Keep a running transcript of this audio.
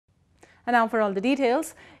And now for all the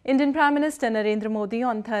details, Indian Prime Minister Narendra Modi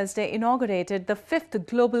on Thursday inaugurated the 5th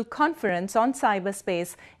Global Conference on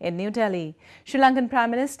Cyberspace in New Delhi. Sri Lankan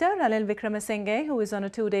Prime Minister Ranil Wickremesinghe, who is on a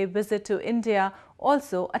two-day visit to India,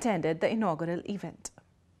 also attended the inaugural event.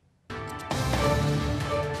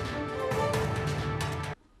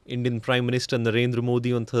 Indian Prime Minister Narendra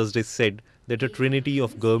Modi on Thursday said that a trinity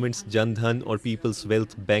of government's Jan Dhan or People's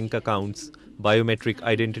Wealth bank accounts, biometric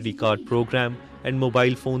identity card program and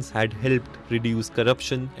mobile phones had helped reduce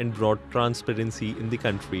corruption and brought transparency in the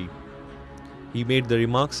country. He made the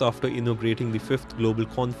remarks after inaugurating the 5th Global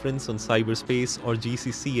Conference on Cyberspace or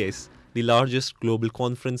GCCS, the largest global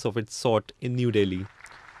conference of its sort in New Delhi.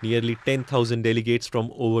 Nearly 10,000 delegates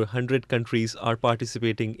from over 100 countries are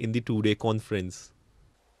participating in the two-day conference.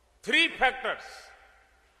 Three factors.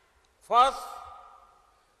 First,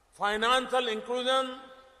 financial inclusion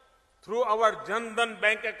through our Jan Dhan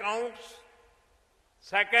bank accounts.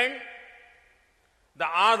 Second, the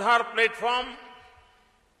Aadhaar platform.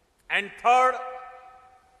 And third,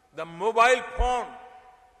 the mobile phone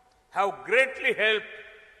have greatly helped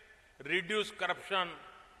reduce corruption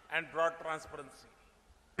and brought transparency.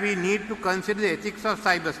 We need to consider the ethics of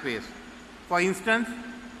cyberspace. For instance,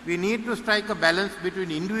 we need to strike a balance between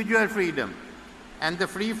individual freedom and the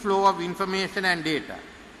free flow of information and data.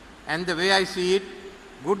 And the way I see it,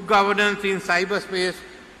 good governance in cyberspace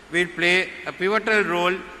will play a pivotal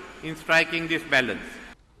role in striking this balance.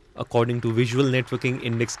 According to Visual Networking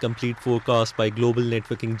Index Complete forecast by global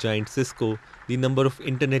networking giant Cisco, the number of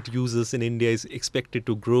internet users in India is expected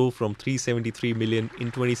to grow from 373 million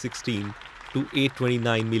in 2016 to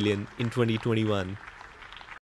 829 million in 2021.